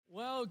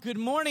Well, good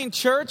morning,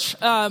 church.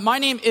 My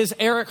name is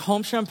Eric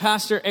Holmstrom,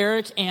 Pastor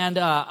Eric, and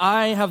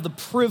I have the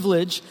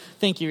privilege,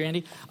 thank you,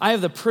 Randy, I have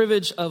the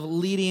privilege of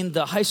leading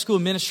the high school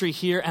ministry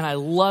here, and I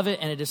love it,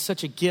 and it is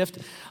such a gift.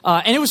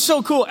 And it was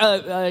so cool.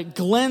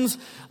 Glenn's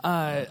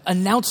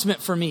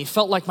announcement for me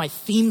felt like my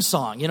theme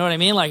song, you know what I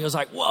mean? Like, it was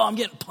like, whoa, I'm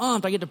getting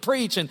pumped, I get to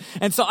preach, and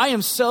so I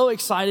am so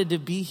excited to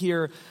be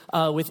here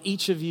with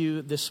each of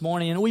you this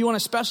morning. And we want to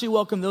especially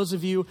welcome those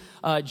of you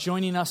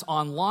joining us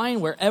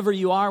online, wherever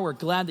you are. We're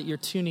glad that you're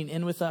tuning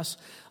in with us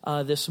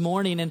this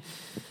morning. And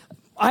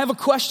I have a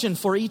question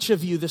for each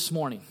of you this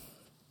morning.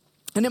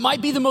 And it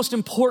might be the most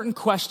important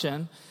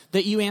question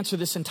that you answer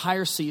this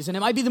entire season.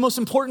 It might be the most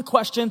important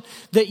question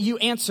that you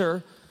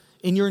answer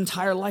in your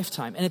entire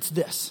lifetime. And it's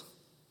this: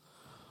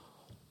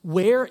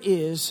 where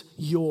is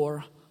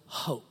your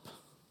hope?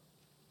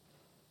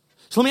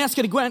 So let me ask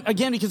it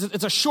again because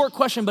it's a short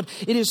question, but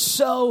it is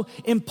so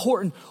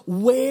important.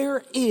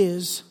 Where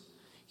is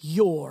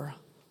your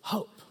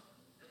hope?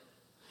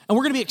 And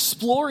we're going to be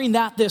exploring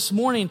that this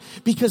morning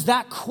because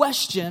that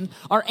question,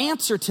 our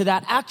answer to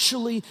that,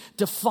 actually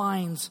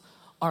defines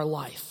our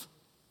life.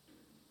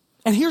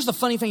 And here's the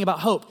funny thing about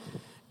hope.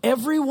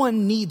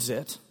 Everyone needs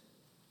it.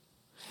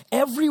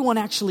 Everyone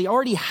actually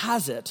already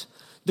has it.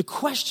 The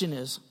question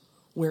is,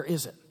 where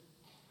is it?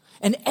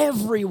 And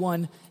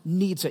everyone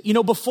needs it. You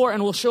know, before,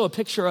 and we'll show a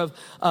picture of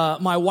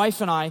my wife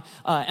and I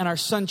and our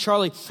son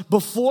Charlie.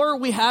 Before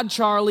we had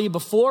Charlie,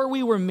 before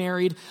we were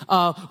married,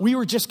 we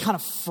were just kind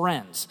of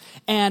friends.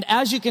 And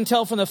as you can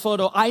tell from the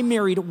photo, I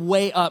married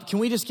way up. Can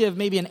we just give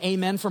maybe an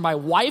amen for my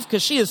wife?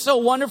 Because she is so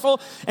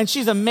wonderful and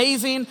she's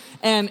amazing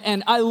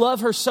and I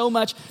love her so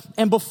much.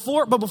 And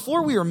before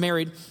we were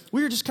married,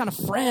 we were just kind of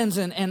friends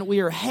and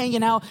we were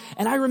hanging out.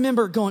 And I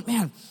remember going,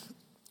 man,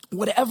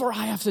 whatever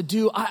I have to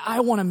do, I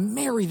want to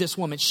marry this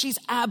woman. She's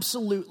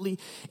absolutely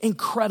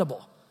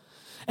incredible.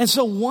 And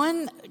so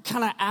one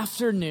kind of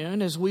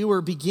afternoon, as we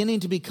were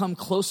beginning to become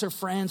closer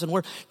friends and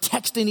we're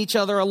texting each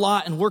other a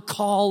lot and we're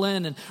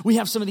calling and we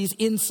have some of these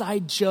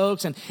inside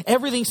jokes and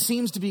everything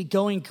seems to be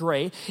going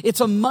great.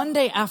 It's a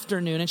Monday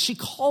afternoon and she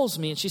calls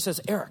me and she says,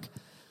 Eric,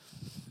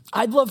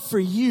 I'd love for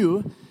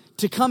you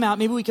to come out.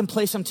 Maybe we can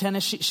play some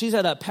tennis. She's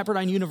at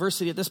Pepperdine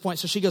University at this point.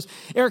 So she goes,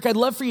 Eric, I'd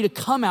love for you to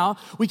come out.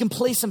 We can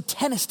play some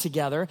tennis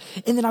together.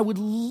 And then I would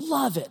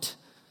love it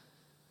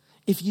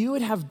if you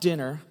would have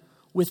dinner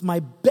with my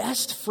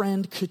best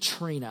friend,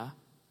 Katrina,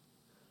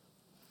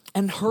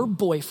 and her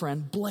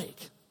boyfriend,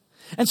 Blake.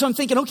 And so I'm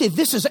thinking, okay,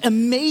 this is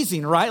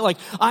amazing, right? Like,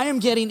 I am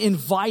getting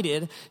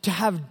invited to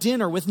have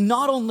dinner with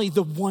not only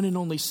the one and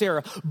only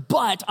Sarah,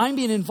 but I'm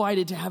being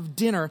invited to have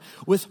dinner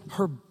with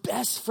her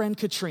best friend,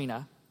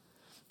 Katrina,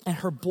 and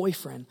her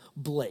boyfriend,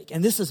 Blake.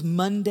 And this is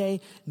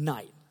Monday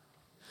night.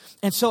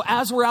 And so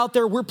as we're out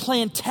there, we're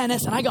playing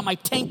tennis, and I got my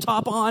tank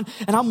top on,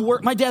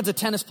 and my dad's a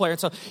tennis player, and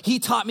so he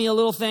taught me a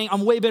little thing.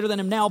 I'm way better than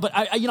him now, but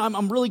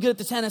I'm really good at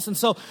the tennis, and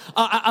so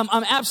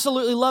I'm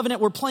absolutely loving it.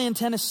 We're playing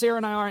tennis, Sarah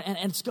and I are, and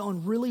it's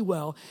going really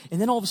well. And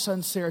then all of a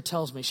sudden, Sarah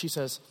tells me, she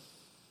says,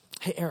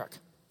 hey, Eric,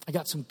 I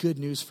got some good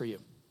news for you.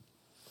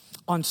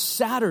 On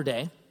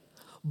Saturday,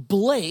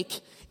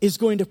 Blake is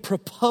going to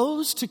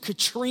propose to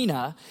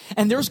Katrina,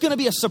 and there's going to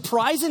be a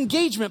surprise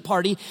engagement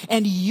party,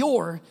 and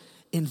you're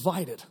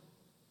invited.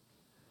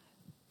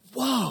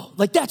 Whoa,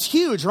 like that's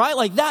huge, right?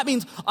 Like that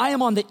means I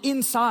am on the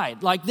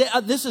inside. Like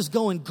this is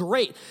going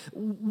great.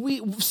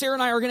 Sarah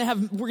and I we're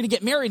going to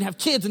get married and have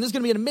kids, and this is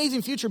going to be an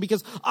amazing future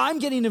because I'm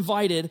getting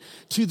invited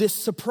to this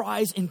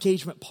surprise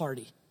engagement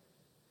party.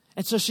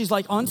 And so she's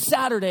like, on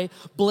Saturday,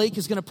 Blake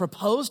is going to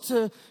propose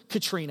to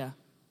Katrina,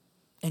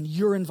 and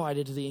you're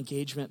invited to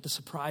the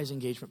surprise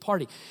engagement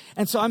party.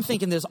 And so I'm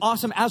thinking this is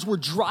awesome. As we're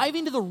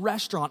driving to the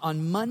restaurant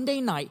on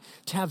Monday night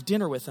to have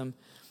dinner with him,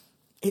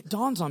 it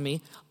dawns on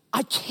me,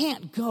 I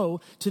can't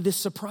go to this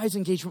surprise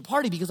engagement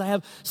party because I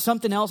have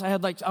something else.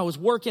 I was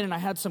working and I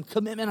had some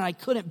commitment and I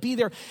couldn't be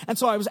there. And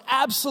so I was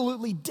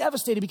absolutely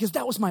devastated because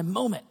that was my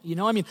moment. You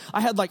know, I mean,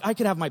 I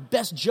could have my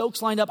best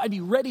jokes lined up. I'd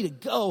be ready to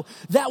go.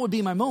 That would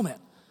be my moment.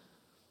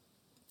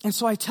 And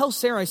so I tell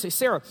Sarah, I say,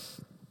 Sarah,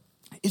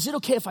 is it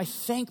okay if I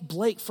thank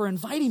Blake for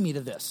inviting me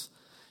to this?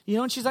 You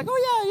know, and she's like,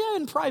 oh, yeah,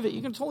 in private.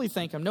 You can totally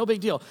thank him. No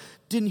big deal.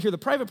 Didn't hear the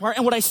private part.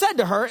 And what I said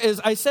to her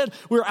is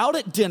we were out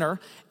at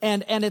dinner,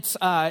 and it's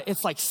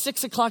like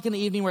 6 o'clock in the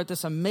evening. We're at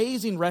this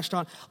amazing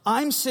restaurant.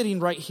 I'm sitting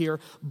right here.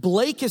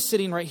 Blake is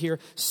sitting right here.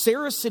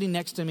 Sarah's sitting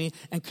next to me.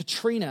 And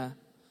Katrina,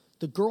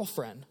 the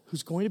girlfriend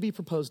who's going to be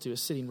proposed to,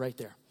 is sitting right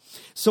there.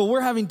 So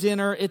we're having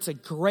dinner. It's a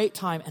great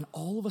time. And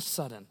all of a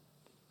sudden,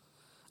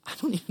 I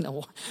don't even know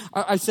why.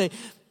 I say,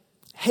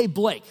 hey,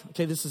 Blake.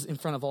 Okay, this is in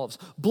front of all of us.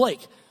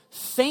 Blake,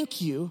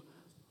 thank you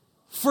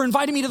for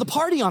inviting me to the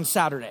party on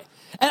Saturday.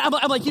 And I'm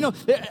like,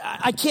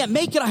 I can't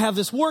make it. I have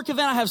this work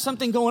event. I have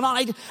something going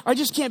on. I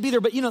just can't be there.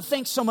 But,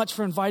 thanks so much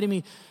for inviting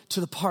me to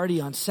the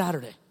party on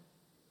Saturday.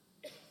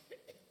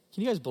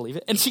 Can you guys believe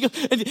it? And she goes,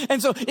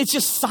 and so it's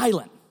just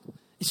silent.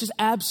 It's just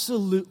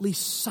absolutely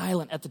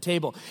silent at the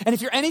table. And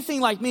if you're anything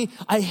like me,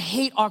 I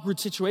hate awkward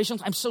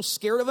situations. I'm so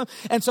scared of them.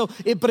 And so,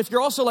 but if you're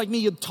also like me,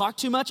 you talk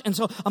too much. And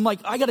so I'm like,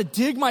 I got to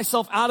dig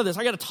myself out of this.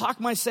 I got to talk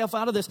myself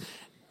out of this.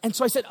 And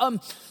so I said,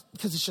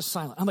 because it's just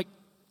silent. I'm like,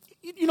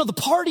 the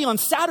party on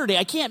Saturday.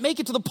 I can't make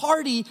it to the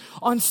party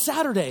on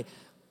Saturday.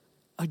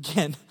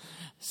 Again,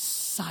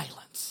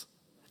 silence.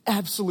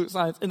 Absolute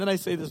silence. And then I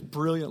say this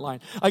brilliant line.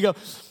 I go,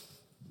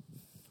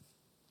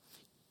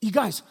 you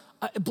guys,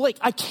 Blake,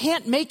 I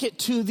can't make it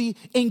to the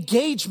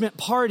engagement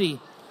party.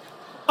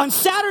 On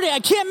Saturday, I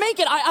can't make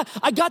it.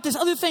 I got this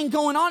other thing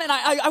going on, and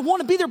I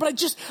want to be there, but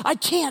I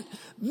can't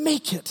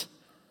make it.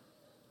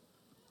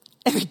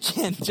 And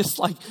again, just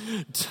like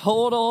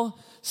total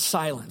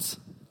silence.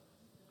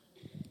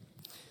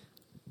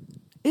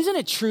 Isn't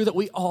it true that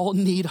we all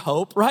need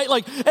hope, right?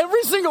 Like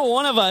every single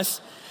one of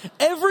us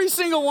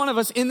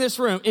in this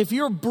room, if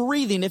you're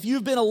breathing, if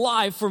you've been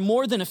alive for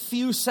more than a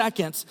few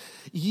seconds,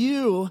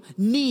 you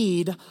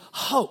need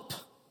hope.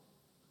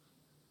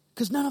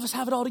 Because none of us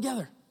have it all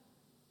together.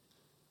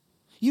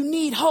 You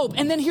need hope.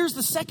 And then here's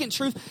the second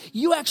truth.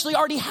 You actually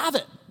already have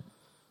it.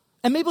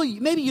 And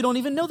maybe you don't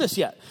even know this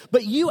yet,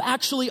 but you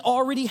actually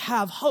already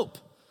have hope.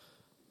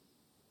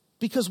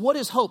 Because what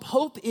is hope?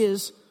 Hope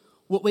is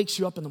what wakes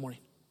you up in the morning.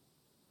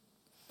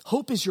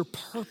 Hope is your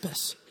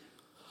purpose.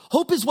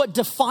 Hope is what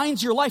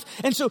defines your life.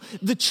 And so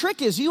the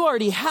trick is you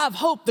already have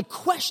hope. The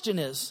question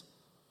is,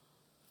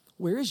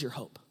 where is your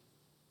hope?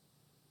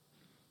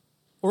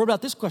 Or what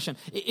about this question?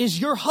 Is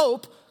your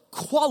hope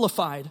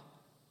qualified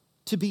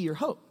to be your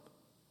hope?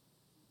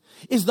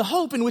 Is the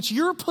hope in which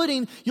you're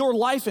putting your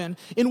life in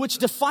which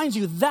defines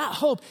you, that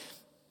hope,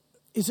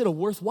 is it a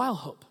worthwhile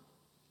hope?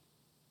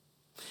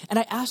 And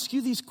I ask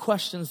you these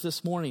questions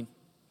this morning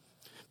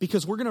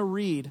because we're going to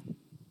read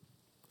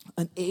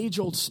an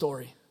age-old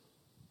story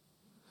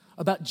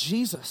about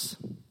Jesus,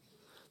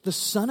 the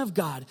Son of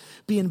God,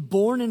 being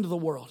born into the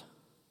world.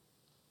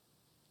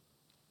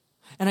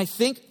 And I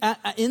think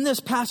in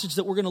this passage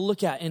that we're going to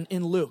look at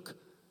in Luke,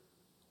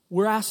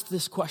 we're asked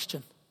this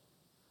question.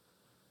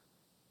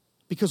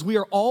 Because we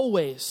are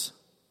always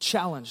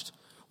challenged.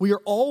 We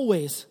are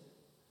always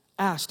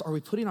asked, are we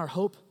putting our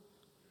hope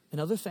in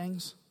other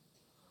things?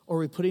 Or are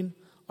we putting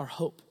our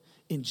hope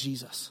in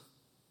Jesus?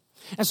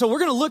 And so we're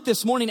going to look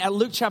this morning at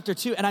Luke chapter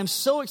 2, and I'm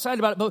so excited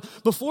about it.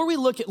 But before we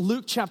look at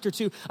Luke chapter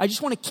 2, I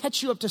just want to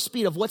catch you up to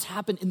speed of what's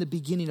happened in the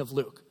beginning of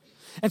Luke.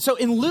 And so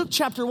in Luke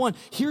chapter 1,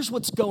 here's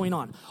what's going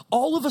on.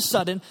 All of a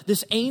sudden,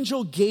 this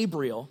angel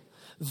Gabriel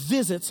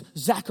visits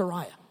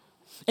Zechariah.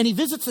 And he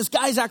visits this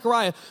guy,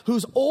 Zechariah,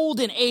 who's old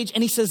in age,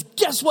 and he says,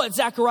 guess what,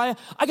 Zechariah?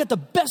 I got the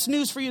best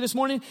news for you this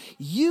morning.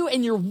 You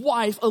and your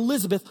wife,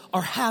 Elizabeth,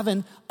 are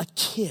having a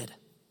kid.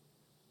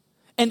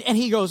 And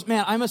he goes,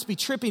 man, I must be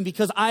tripping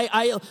because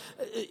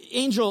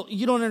Angel,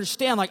 you don't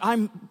understand. Like,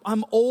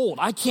 I'm old.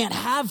 I can't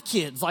have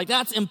kids. Like,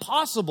 that's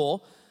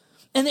impossible.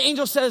 And the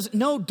angel says,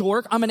 no,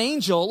 dork, I'm an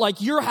angel.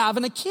 Like, you're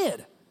having a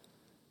kid.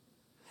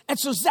 And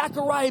so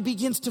Zechariah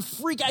begins to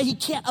freak out. He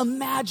can't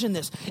imagine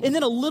this. And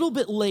then a little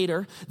bit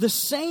later, the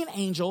same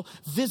angel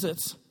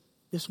visits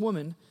this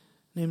woman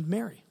named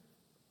Mary.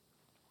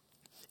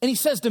 And he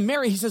says to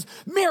Mary,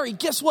 Mary,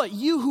 guess what?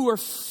 You who are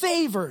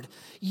favored,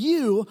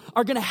 you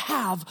are going to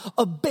have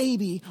a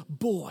baby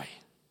boy.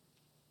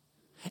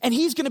 And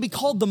he's going to be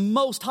called the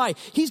Most High.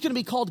 He's going to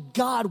be called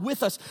God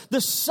with us. The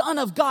Son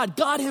of God,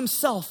 God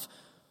himself,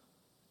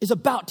 is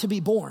about to be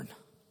born.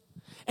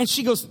 And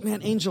she goes,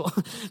 man, Angel,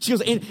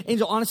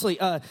 Angel, honestly,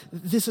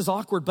 this is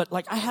awkward, but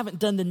like I haven't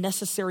done the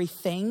necessary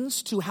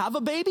things to have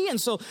a baby. And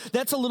so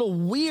that's a little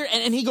weird.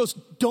 And he goes,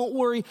 don't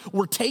worry,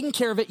 we're taking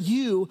care of it.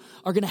 You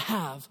are going to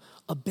have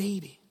a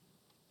baby.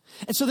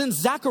 And so then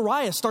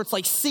Zechariah starts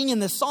like singing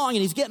this song and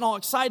he's getting all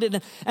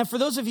excited. And for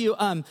those of you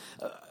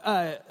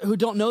who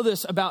don't know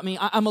this about me,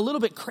 I'm a little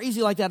bit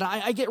crazy like that.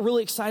 I get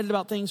really excited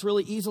about things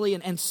really easily.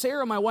 And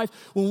Sarah, my wife,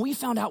 when we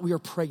found out we were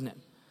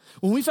pregnant,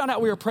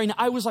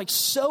 I was like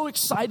so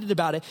excited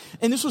about it.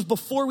 And this was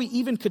before we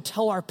even could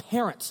tell our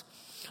parents.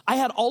 I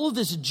had all of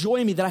this joy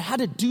in me that I had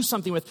to do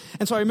something with.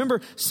 And so I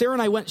remember Sarah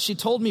and I she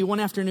told me one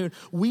afternoon,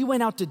 we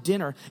went out to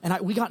dinner and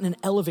we got in an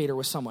elevator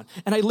with someone.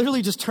 And I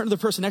literally just turned to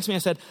the person next to me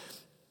and I said,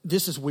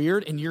 this is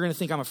weird and you're going to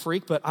think I'm a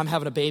freak, but I'm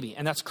having a baby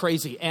and that's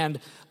crazy. And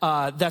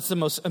that's the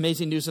most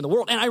amazing news in the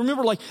world. And I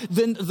remember like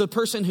then the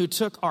person who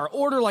took our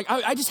order, like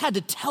I just had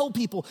to tell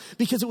people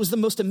because it was the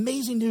most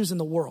amazing news in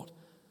the world.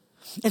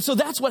 And so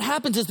that's what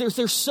happens is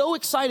they're so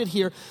excited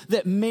here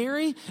that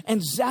Mary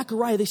and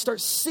Zechariah, they start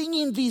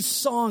singing these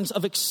songs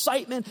of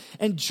excitement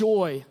and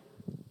joy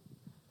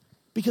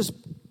because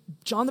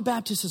John the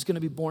Baptist is going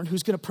to be born,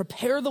 who's going to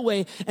prepare the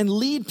way and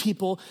lead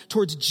people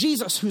towards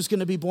Jesus, who's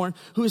going to be born,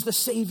 who is the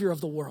Savior of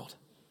the world.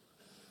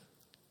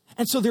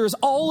 And so there is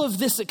all of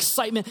this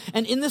excitement.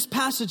 And in this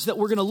passage that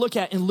we're going to look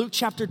at in Luke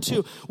chapter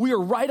 2, we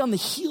are right on the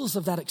heels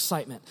of that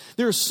excitement.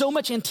 There is so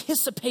much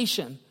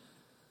anticipation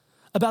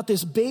about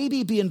this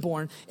baby being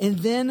born, and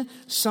then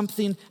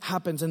something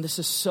happens, and this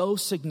is so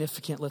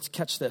significant. Let's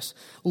catch this.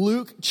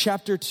 Luke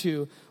chapter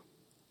 2.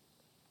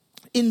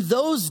 In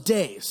those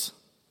days,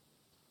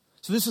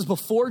 So this is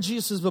before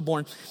Jesus was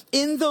born.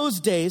 In those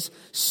days,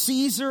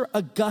 Caesar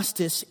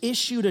Augustus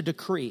issued a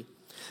decree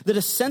that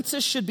a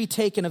census should be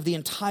taken of the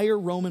entire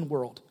Roman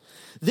world.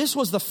 This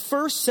was the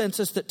first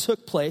census that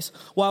took place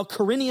while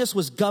Quirinius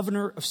was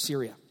governor of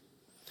Syria.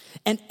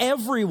 And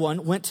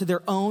everyone went to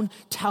their own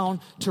town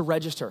to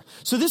register.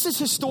 So this is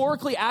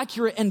historically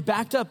accurate and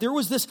backed up. There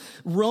was this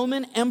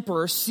Roman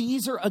emperor,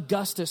 Caesar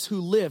Augustus,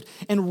 who lived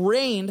and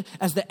reigned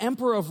as the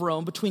emperor of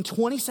Rome between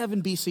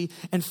 27 BC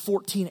and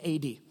 14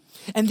 AD.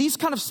 And these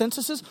kind of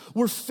censuses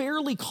were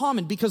fairly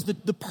common because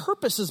the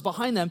purposes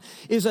behind them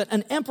is that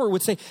an emperor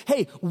would say,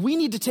 hey, we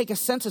need to take a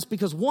census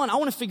because one, I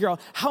want to figure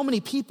out how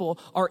many people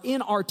are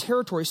in our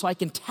territory so I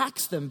can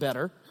tax them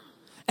better.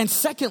 And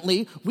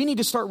secondly, we need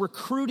to start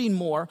recruiting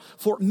more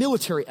for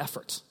military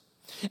efforts.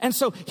 And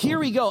so here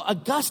we go.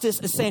 Augustus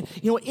is saying,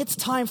 you know, it's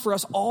time for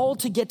us all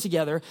to get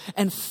together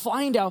and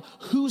find out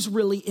who's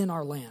really in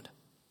our land.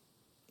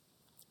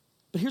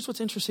 But here's what's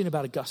interesting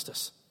about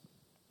Augustus.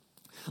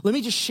 Let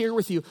me just share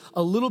with you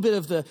a little bit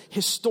of the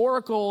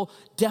historical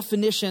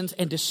definitions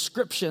and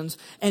descriptions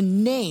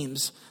and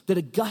names that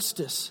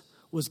Augustus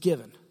was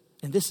given.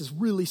 And this is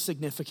really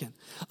significant.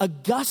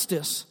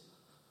 Augustus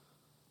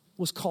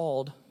was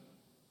called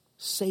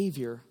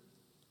Savior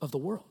of the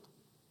world.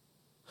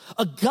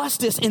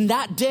 Augustus in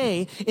that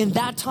day, in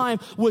that time,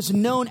 was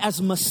known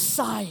as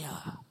Messiah,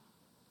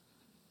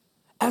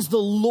 as the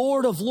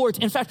Lord of Lords.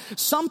 In fact,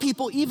 some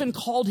people even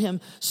called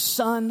him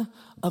Son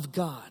of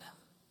God.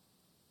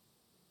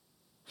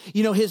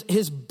 You know,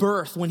 his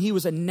birth, when he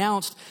was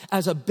announced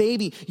as a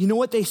baby, you know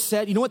what they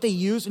said? You know what they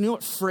used? You know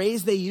what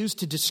phrase they used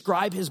to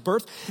describe his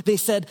birth? They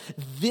said,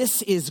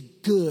 this is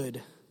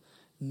good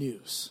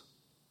news.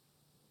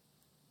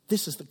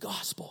 This is the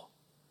gospel.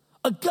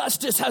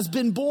 Augustus has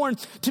been born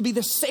to be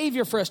the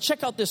Savior for us.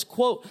 Check out this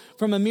quote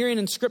from a Marian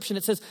inscription.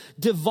 It says,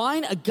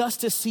 Divine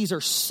Augustus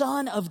Caesar,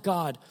 Son of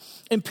God,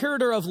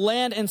 Imperator of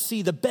land and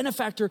sea, the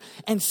benefactor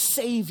and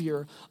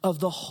Savior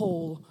of the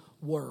whole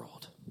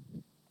world.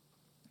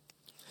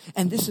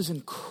 And this is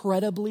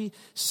incredibly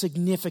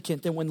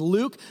significant that when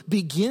Luke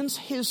begins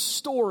his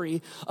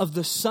story of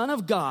the Son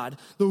of God,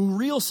 the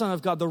real Son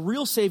of God, the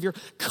real Savior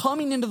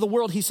coming into the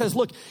world, he says,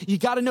 look, you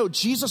got to know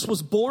Jesus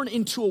was born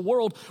into a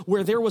world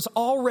where there was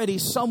already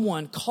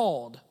someone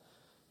called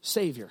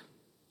Savior.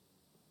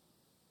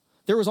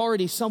 There was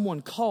already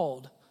someone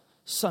called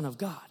Son of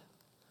God.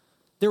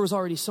 There was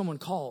already someone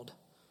called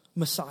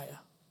Messiah.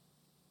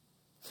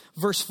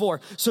 Verse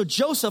 4, so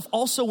Joseph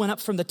also went up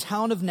from the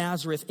town of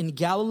Nazareth in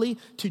Galilee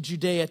to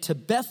Judea to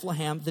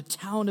Bethlehem, the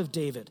town of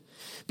David,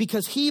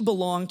 because he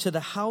belonged to the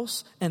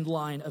house and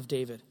line of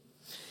David.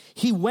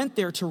 He went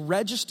there to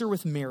register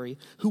with Mary,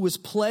 who was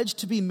pledged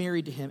to be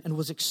married to him and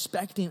was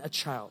expecting a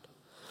child.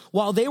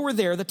 While they were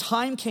there, the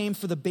time came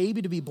for the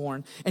baby to be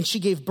born, and she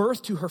gave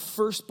birth to her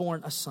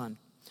firstborn, a son.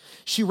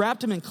 She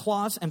wrapped him in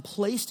cloths and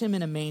placed him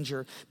in a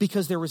manger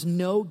because there was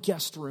no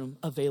guest room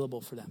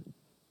available for them.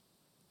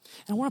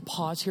 And I want to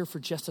pause here for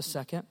just a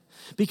second,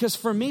 because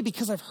for me,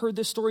 because I've heard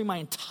this story my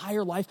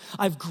entire life,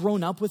 I've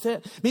grown up with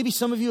it. Maybe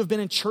some of you have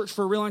been in church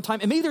for a real long time,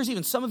 and maybe there's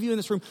even some of you in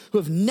this room who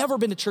have never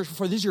been to church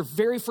before. This is your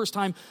very first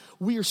time.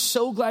 We are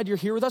so glad you're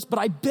here with us, but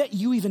I bet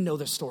you even know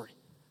this story.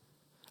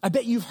 I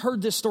bet you've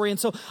heard this story. And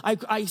so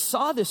I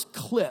saw this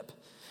clip,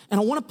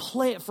 and I want to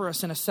play it for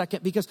us in a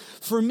second, because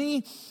for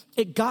me,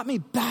 it got me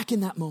back in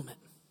that moment.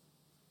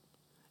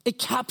 It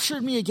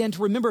captured me again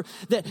to remember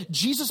that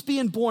Jesus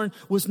being born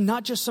was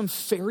not just some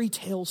fairy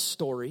tale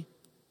story.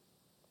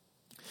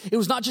 It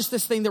was not just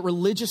this thing that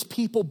religious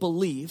people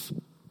believe,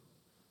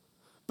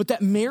 but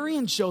that Mary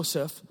and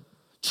Joseph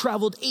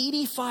traveled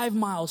 85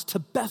 miles to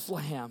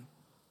Bethlehem.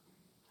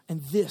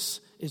 And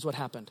this is what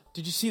happened.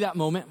 Did you see that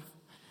moment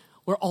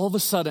where all of a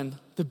sudden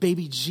the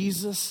baby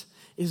Jesus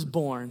is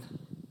born?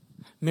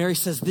 Mary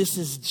says, this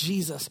is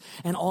Jesus.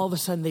 And all of a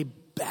sudden they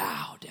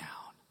bow down.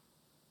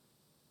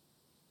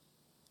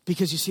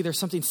 Because you see, there's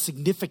something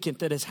significant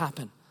that has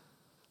happened.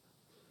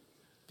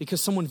 Because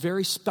someone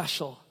very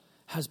special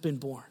has been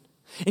born.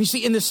 And you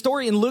see, in this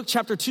story in Luke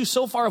chapter 2,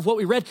 so far of what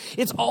we read,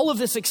 it's all of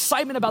this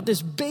excitement about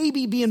this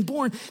baby being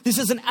born. This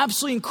is an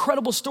absolutely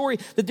incredible story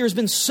that there's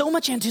been so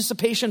much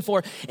anticipation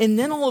for. And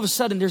then all of a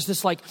sudden, there's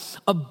this like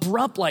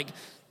abrupt like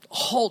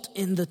halt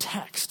in the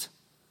text.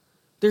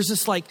 There's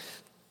this like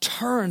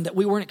turn that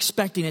we weren't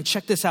expecting. And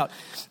check this out.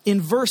 In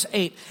verse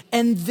 8,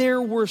 and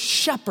there were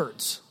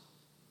shepherds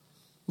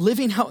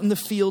living out in the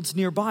fields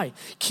nearby,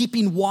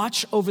 keeping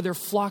watch over their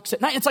flocks at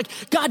night. It's like,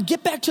 God,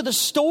 get back to the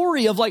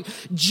story of like,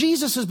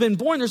 Jesus has been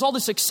born. There's all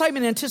this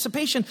excitement and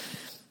anticipation.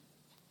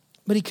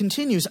 But he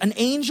continues, an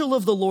angel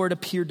of the Lord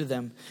appeared to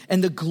them,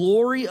 and the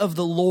glory of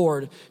the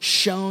Lord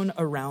shone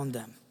around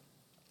them.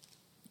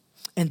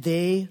 And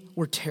they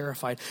were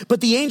terrified. But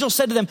the angel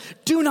said to them,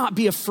 do not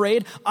be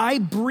afraid. I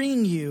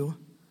bring you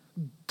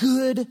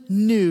good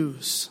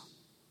news.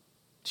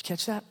 Did you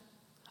catch that?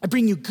 I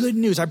bring you good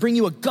news. I bring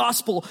you a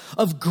gospel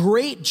of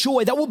great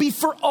joy that will be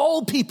for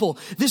all people.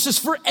 This is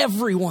for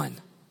everyone.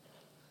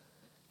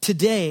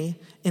 Today,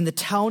 in the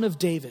town of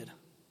David,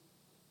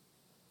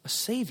 a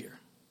Savior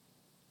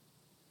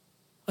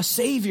A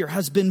Savior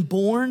has been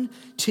born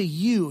to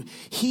you.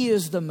 He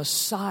is the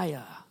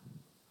Messiah,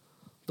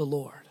 the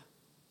Lord.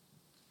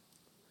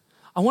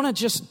 I want to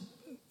just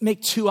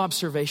make two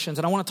observations,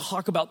 and I want to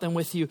talk about them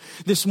with you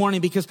this morning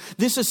because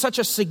this is such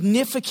a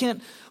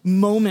significant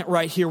moment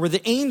right here where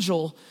the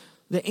angels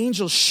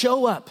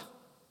show up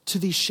to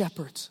these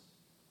shepherds.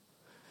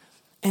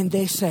 And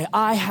they say,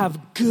 I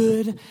have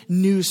good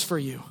news for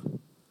you.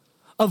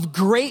 Of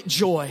great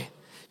joy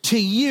to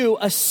you,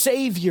 a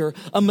Savior,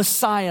 a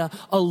Messiah,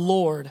 a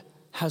Lord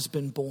has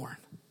been born.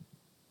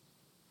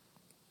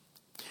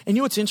 And you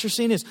know what's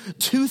interesting is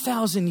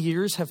 2,000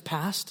 years have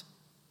passed.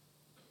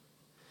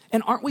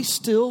 And aren't we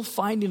still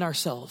finding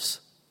ourselves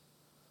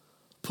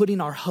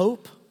putting our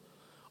hope,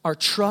 our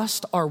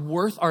trust, our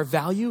worth, our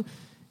value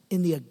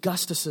in the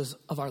Augustuses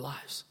of our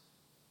lives?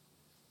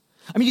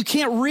 I mean, you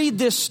can't read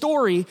this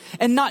story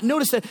and not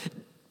notice that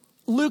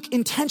Luke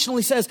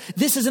intentionally says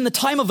this is in the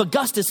time of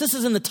Augustus. This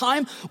is in the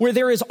time where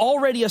there is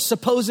already a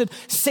supposed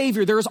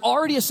Savior. There is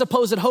already a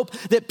supposed hope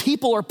that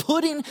people are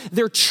putting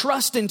their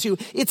trust into.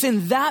 It's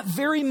in that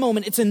very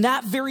moment, it's in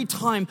that very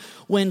time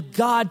when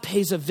God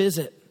pays a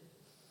visit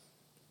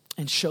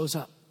and shows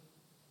up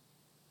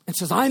and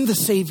says, I'm the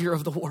Savior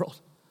of the world.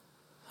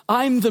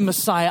 I'm the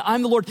Messiah.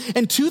 I'm the Lord.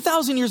 And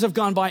 2,000 years have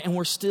gone by and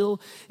we're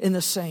still in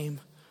the same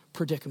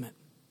predicament.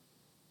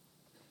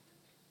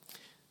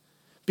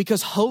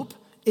 Because hope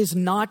is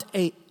not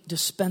a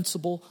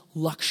dispensable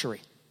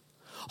luxury.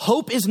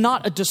 Hope is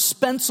not a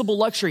dispensable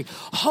luxury.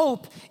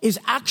 Hope is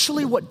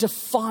actually what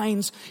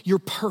defines your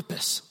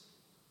purpose.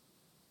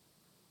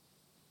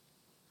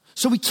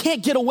 So we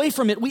can't get away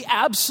from it. We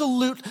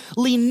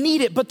absolutely need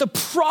it. But the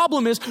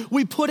problem is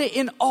we put it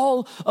in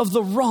all of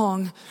the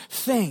wrong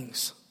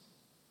things.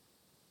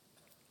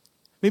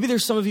 Maybe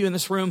there's some of you in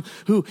this room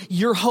who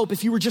your hope,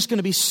 if you were just going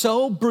to be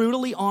so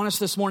brutally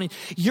honest this morning,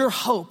 your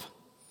hope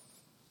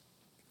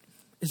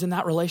is in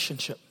that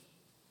relationship,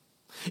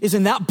 is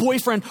in that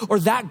boyfriend or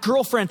that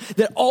girlfriend,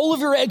 that all of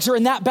your eggs are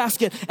in that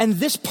basket and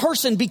this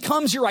person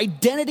becomes your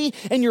identity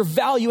and your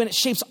value and it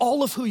shapes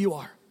all of who you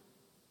are.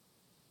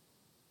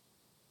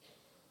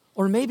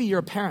 Or maybe you're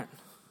a parent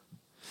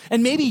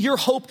and maybe your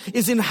hope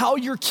is in how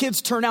your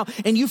kids turn out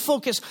and you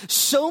focus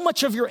so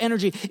much of your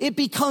energy, it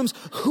becomes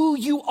who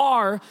you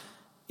are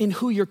in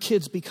who your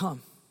kids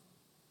become.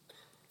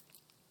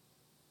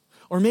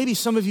 Or maybe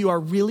some of you are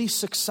really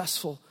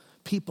successful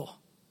people.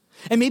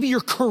 And maybe your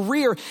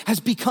career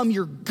has become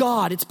your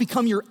God. It's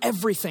become your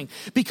everything.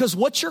 Because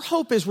what your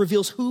hope is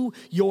reveals who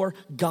your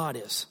God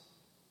is.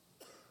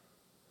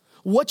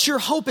 What your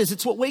hope is,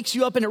 it's what wakes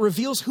you up and it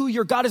reveals who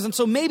your God is. And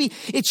so maybe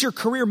it's your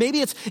career.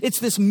 Maybe it's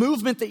this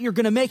movement that you're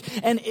going to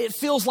make. And it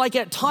feels like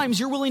at times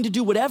you're willing to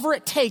do whatever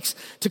it takes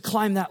to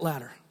climb that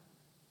ladder.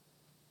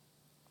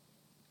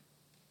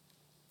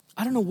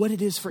 I don't know what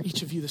it is for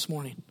each of you this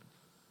morning.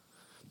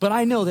 But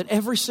I know that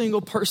every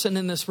single person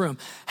in this room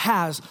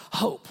has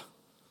hope.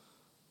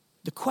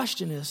 The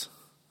question is,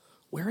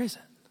 where is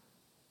it?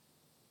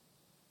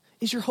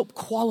 Is your hope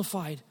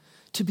qualified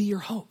to be your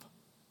hope?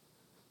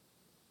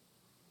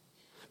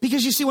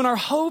 Because you see, when our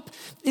hope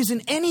is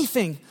in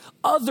anything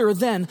other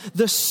than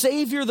the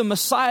Savior, the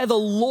Messiah, the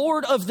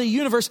Lord of the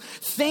universe,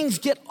 things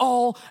get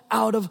all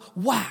out of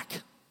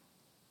whack.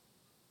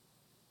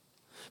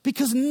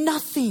 Because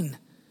nothing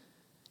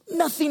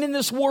in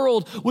this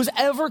world was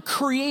ever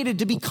created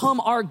to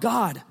become our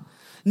God.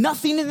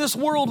 Nothing in this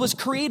world was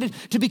created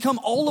to become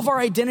all of our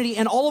identity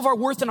and all of our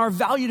worth and our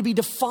value to be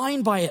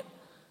defined by it.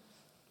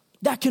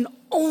 That can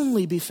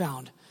only be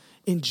found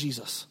in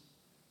Jesus.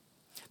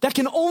 That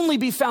can only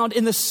be found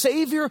in the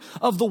Savior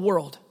of the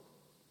world,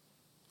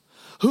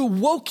 who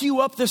woke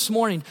you up this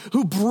morning,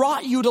 who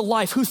brought you to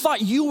life, who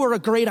thought you were a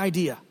great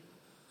idea,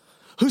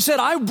 who said,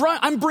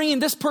 I'm bringing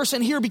this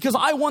person here because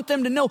I want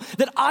them to know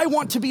that I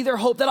want to be their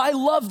hope, that I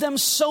love them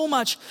so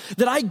much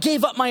that I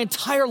gave up my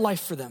entire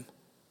life for them,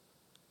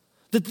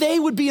 that they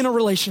would be in a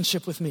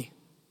relationship with me.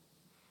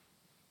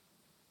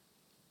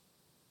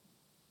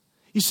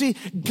 You see,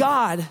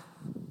 God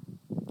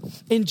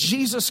in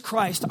Jesus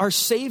Christ, our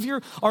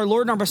Savior, our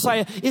Lord, and our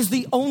Messiah, is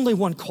the only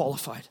one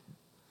qualified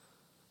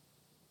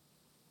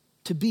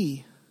to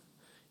be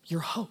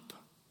your hope.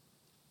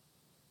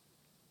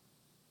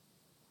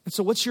 And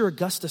so what's your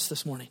Augustus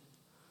this morning?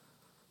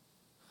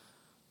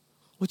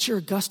 What's your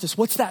Augustus?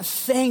 What's that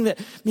thing that,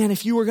 man,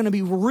 if you were going to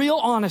be real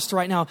honest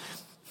right now,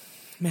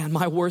 man,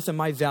 my worth and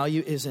my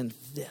value is in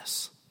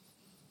this.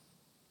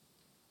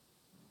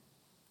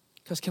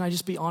 Because can I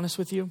just be honest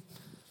with you?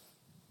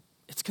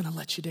 It's going to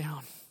let you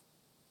down.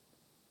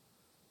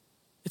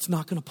 It's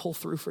not going to pull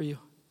through for you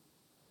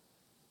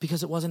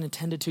because it wasn't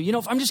intended to. You know,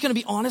 if I'm just going to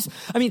be honest,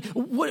 I mean,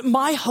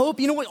 my hope,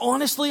 you know what,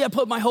 honestly, I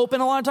put my hope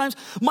in a lot of times.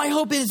 My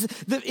hope is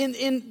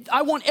that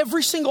I want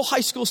every single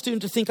high school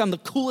student to think I'm the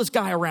coolest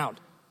guy around.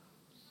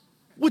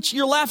 Which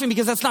you're laughing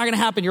because that's not going to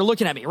happen. You're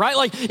looking at me, right?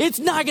 Like, it's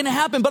not going to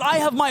happen, but I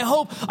have my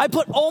hope. I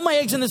put all my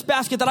eggs in this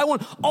basket that I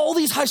want all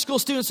these high school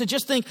students to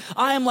just think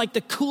I am like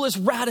the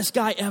coolest, raddest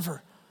guy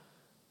ever.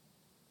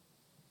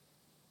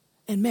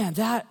 And man,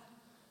 that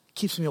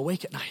keeps me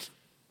awake at night.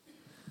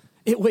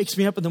 It wakes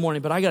me up in the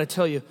morning, but I got to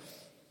tell you,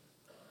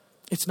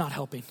 it's not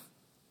helping.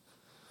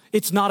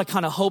 It's not a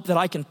kind of hope that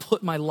I can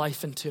put my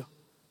life into.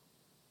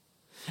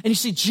 And you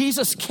see,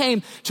 Jesus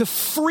came to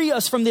free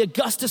us from the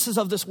Augustuses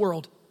of this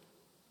world.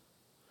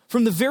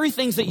 From the very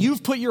things that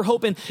you've put your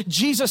hope in.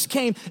 Jesus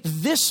came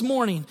this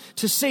morning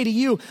to say to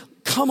you,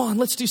 come on,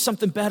 let's do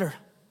something better.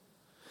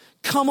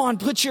 Come on,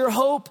 put your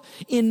hope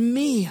in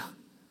me.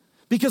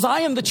 Because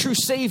I am the true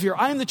Savior.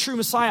 I am the true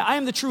Messiah. I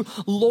am the true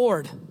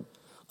Lord.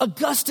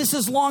 Augustus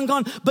is long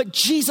gone, but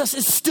Jesus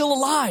is still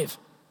alive.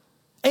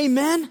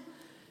 Amen?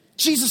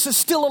 Jesus is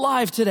still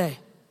alive today.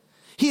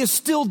 He is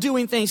still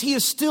doing things. He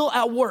is still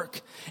at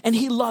work, and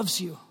he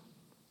loves you.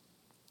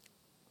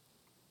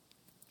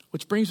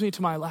 Which brings me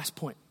to my last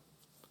point.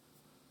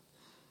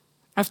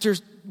 After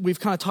we've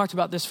kind of talked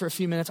about this for a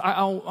few minutes,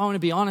 I want to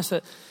be honest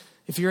that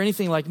if you're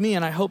anything like me,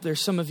 and I hope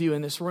there's some of you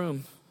in this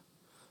room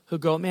who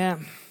go,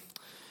 man,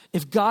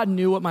 if God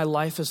knew what my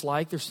life is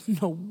like, there's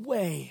no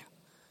way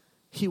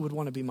he would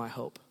want to be my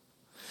hope.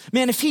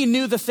 Man, if he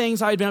knew the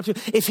things I had been up to,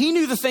 if he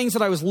knew the things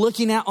that I was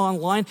looking at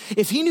online,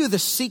 if he knew the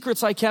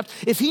secrets I kept,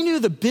 if he knew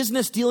the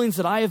business dealings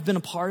that I have been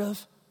a part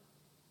of,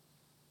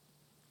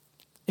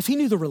 if he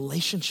knew the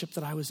relationship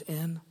that I was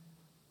in,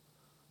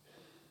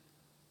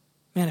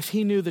 man, if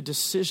he knew the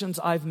decisions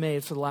I've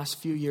made for the last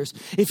few years,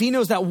 if he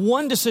knows that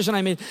one decision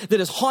I made that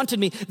has haunted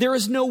me, there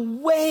is no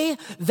way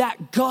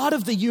that God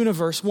of the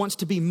universe wants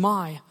to be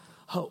my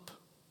hope.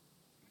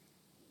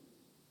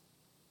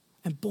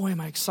 And boy, am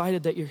I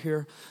excited that you're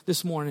here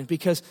this morning,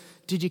 because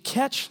did you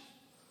catch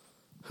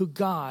who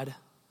God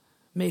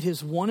made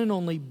his one and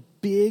only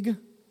big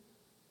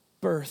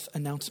birth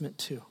announcement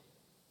to?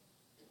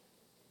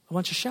 A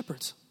bunch of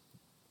shepherds.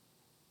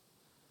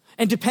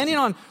 And depending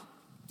on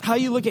how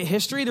you look at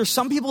history, there's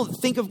some people that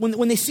think of,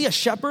 when they see a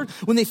shepherd,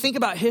 when they think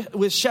about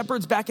with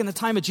shepherds back in the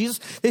time of Jesus,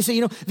 they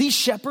say, these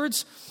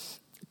shepherds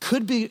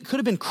could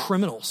have been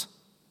criminals.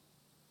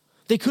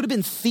 They could have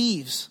been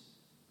thieves.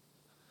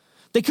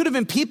 They could have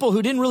been people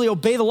who didn't really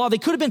obey the law. They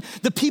could have been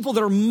the people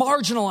that are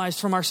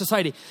marginalized from our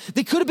society.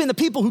 They could have been the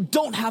people who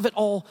don't have it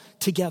all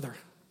together.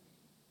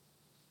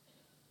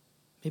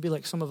 Maybe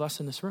like some of us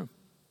in this room.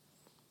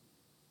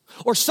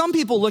 Or some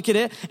people look at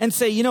it and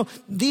say,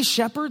 these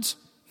shepherds,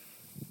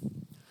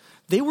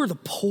 they were the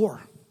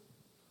poor.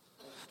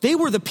 They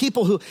were the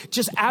people who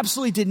just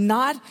absolutely did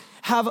not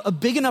have a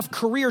big enough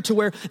career to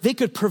where they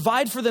could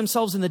provide for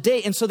themselves in the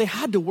day, and so they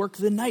had to work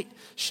the night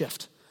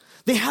shift.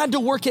 They had to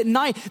work at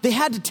night. They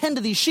had to tend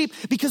to these sheep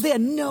because they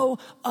had no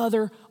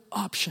other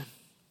option.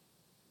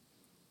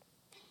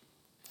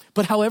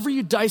 But however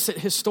you dice it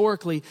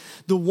historically,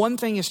 the one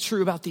thing is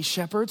true about these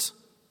shepherds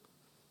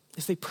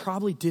is they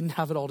probably didn't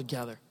have it all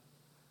together.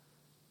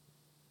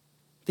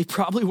 They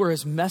probably were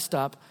as messed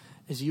up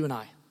as you and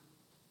I.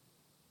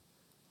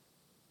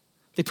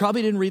 They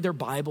probably didn't read their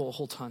Bible a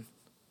whole ton.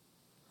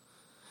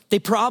 They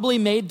probably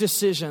made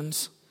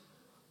decisions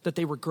that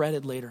they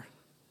regretted later.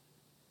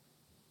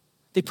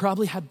 They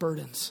probably had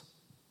burdens.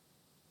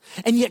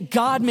 And yet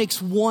God makes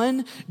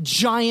one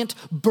giant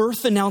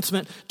birth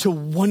announcement to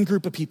one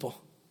group of people.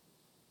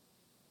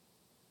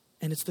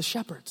 And it's the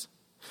shepherds.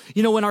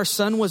 When our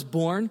son was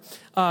born,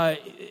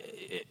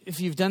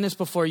 if you've done this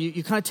before,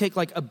 you kind of take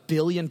like 1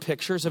 billion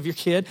pictures of your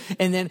kid,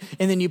 and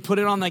then you put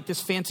it on like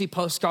this fancy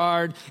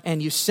postcard,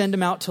 and you send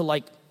them out to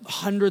like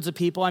hundreds of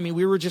people. I mean,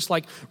 we were just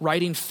like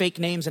writing fake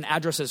names and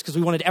addresses because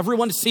we wanted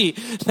everyone to see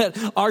that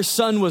our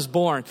son was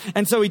born.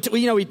 And so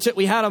we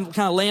had him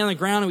kind of lay on the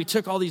ground, and we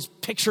took all these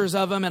pictures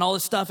of him and all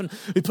this stuff, and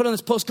we put on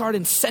this postcard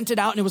and sent it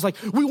out, and it was like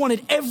we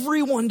wanted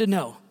everyone to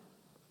know.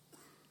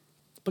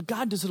 But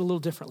God does it a little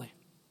differently.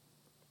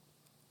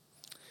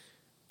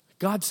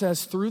 God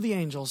says through the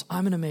angels,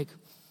 I'm going to make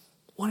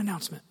one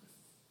announcement.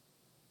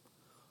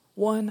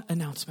 One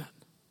announcement.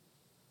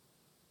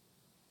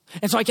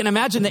 And so I can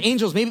imagine the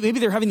angels, maybe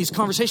they're having these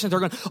conversations. They're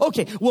going,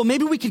 okay, well,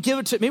 maybe we could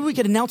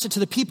announce it to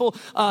the people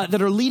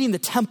that are leading the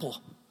temple.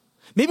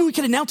 Maybe we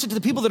could announce it to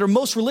the people that are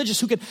most religious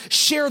who could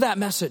share that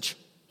message.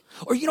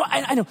 Or,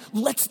 I know,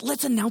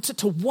 let's announce it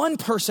to one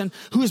person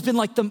who has been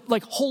like the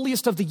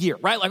holiest of the year,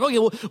 right? Like, okay,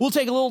 we'll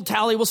take a little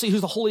tally. We'll see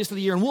who's the holiest of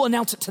the year, and we'll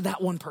announce it to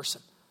that one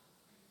person.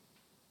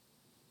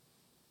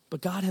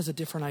 But God has a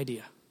different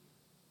idea.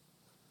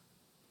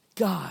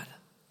 God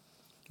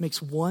makes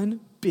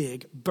one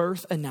big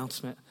birth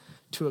announcement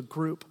to a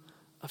group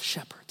of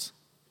shepherds.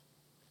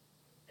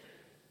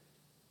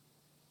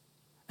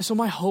 And so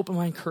my hope and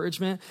my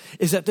encouragement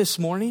is that this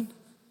morning,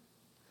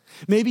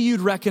 maybe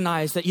you'd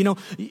recognize that,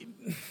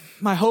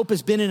 my hope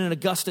has been in an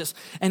Augustus,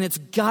 and it's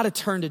got to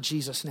turn to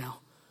Jesus now.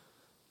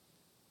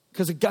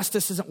 Because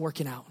Augustus isn't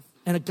working out,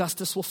 and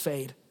Augustus will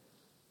fade.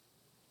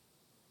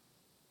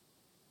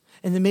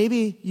 And then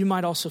maybe you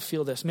might also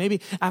feel this.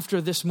 Maybe after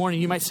this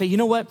morning, you might say, you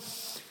know what?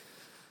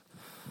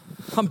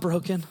 I'm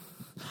broken.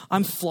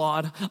 I'm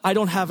flawed. I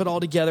don't have it all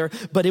together.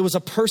 But it was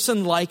a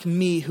person like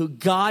me who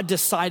God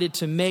decided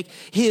to make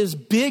his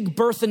big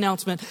birth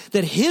announcement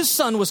that his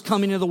son was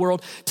coming into the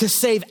world to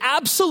save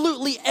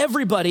absolutely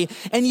everybody.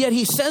 And yet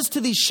he says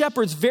to these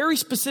shepherds very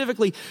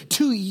specifically,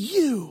 to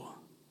you,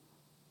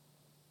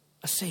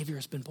 a Savior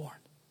has been born.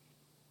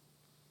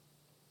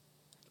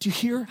 Do you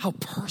hear how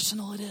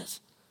personal it is?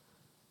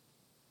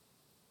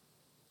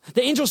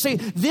 The angels say,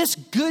 this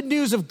good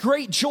news of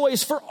great joy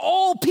is for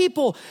all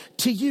people.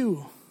 To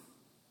you,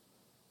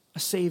 a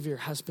Savior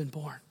has been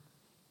born.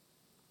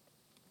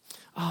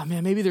 Oh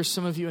man, maybe there's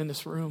some of you in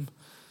this room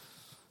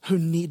who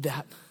need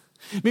that.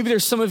 Maybe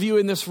there's some of you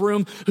in this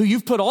room who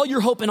you've put all your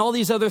hope in all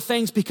these other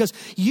things because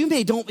maybe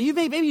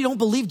you don't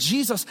believe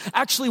Jesus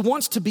actually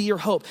wants to be your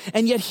hope.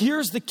 And yet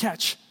here's the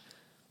catch.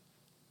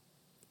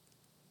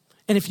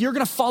 And if you're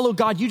going to follow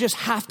God, you just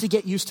have to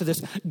get used to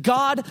this.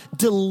 God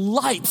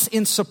delights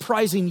in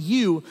surprising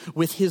you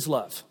with his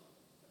love.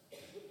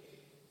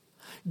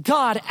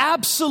 God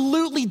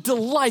absolutely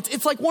delights.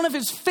 It's like one of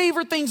his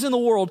favorite things in the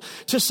world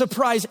to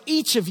surprise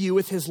each of you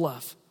with his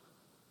love.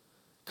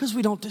 Because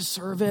we don't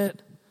deserve it.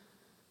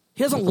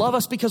 He doesn't love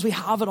us because we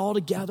have it all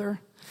together.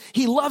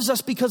 He loves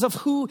us because of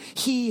who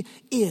he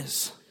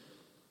is.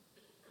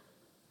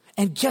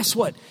 And guess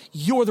what?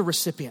 You're the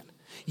recipient.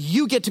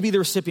 You get to be the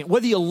recipient.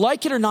 Whether you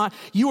like it or not,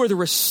 you are the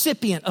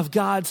recipient of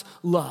God's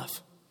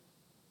love.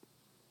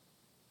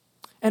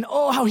 And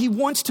oh, how he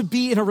wants to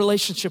be in a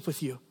relationship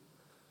with you.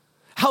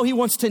 How he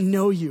wants to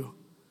know you.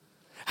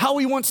 How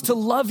he wants to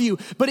love you.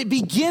 But it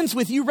begins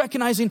with you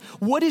recognizing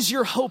what is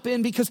your hope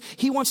in, because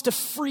he wants to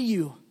free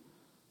you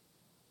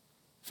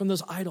from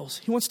those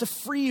idols. He wants to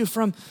free you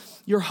from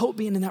your hope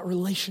being in that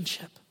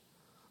relationship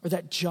or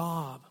that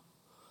job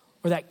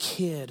or that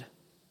kid.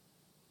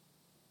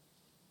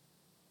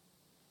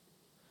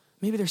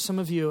 Maybe there's some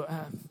of you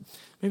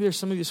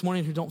this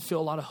morning who don't feel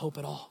a lot of hope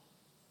at all.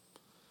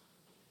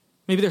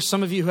 Maybe there's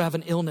some of you who have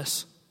an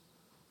illness,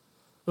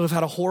 who have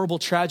had a horrible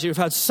tragedy, who've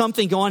had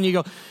something go on, and you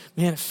go,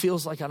 man, it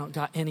feels like I don't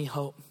got any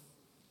hope.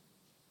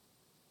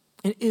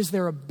 And is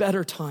there a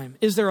better time?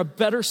 Is there a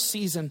better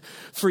season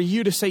for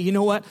you to say, you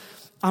know what?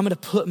 I'm going to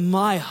put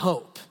my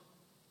hope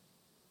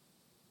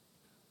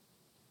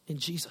in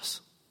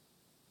Jesus.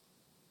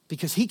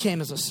 Because he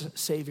came as a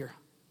Savior,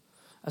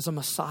 as a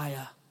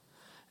Messiah,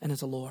 and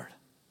as a Lord.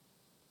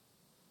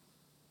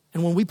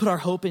 And when we put our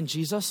hope in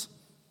Jesus,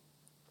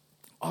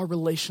 our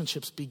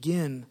relationships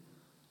begin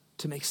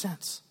to make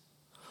sense.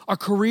 Our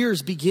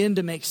careers begin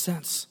to make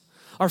sense.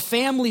 Our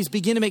families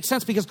begin to make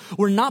sense because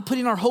we're not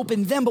putting our hope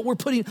in them, but we're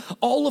putting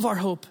all of our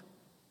hope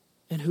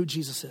in who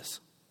Jesus is.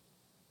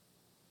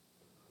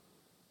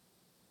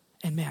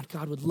 And man,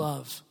 God would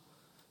love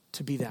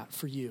to be that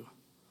for you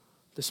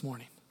this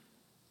morning.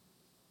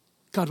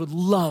 God would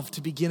love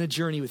to begin a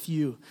journey with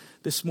you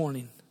this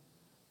morning.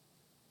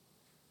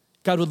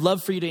 God would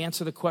love for you to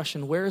answer the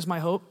question, where is my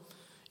hope?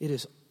 It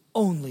is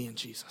only in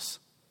Jesus.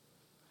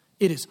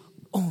 It is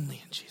only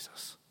in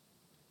Jesus.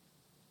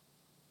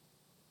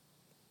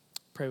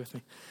 Pray with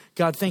me.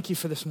 God, thank you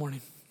for this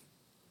morning.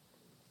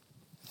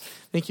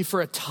 Thank you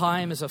for a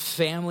time as a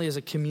family, as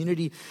a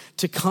community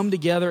to come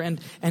together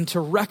and to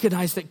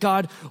recognize that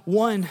God,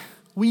 one,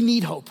 we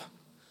need hope.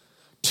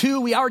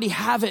 Two, we already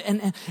have it.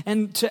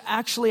 And to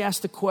actually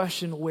ask the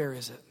question, where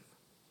is it?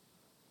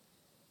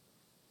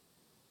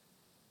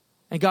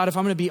 And God, if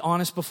I'm going to be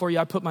honest before you,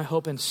 I put my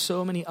hope in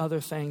so many other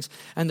things.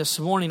 And this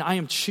morning, I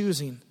am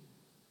choosing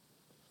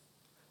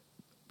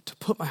to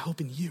put my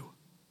hope in you.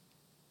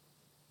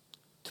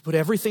 To put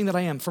everything that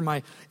I am, for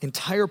my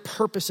entire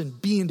purpose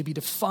and being, to be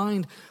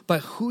defined by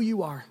who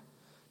you are.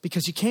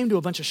 Because you came to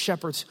a bunch of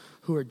shepherds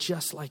who are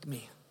just like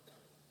me.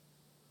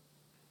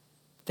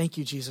 Thank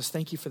you, Jesus.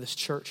 Thank you for this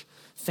church.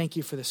 Thank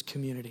you for this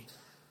community.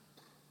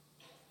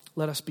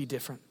 Let us be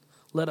different.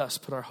 Let us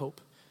put our hope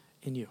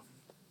in you.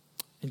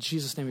 In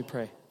Jesus' name we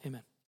pray.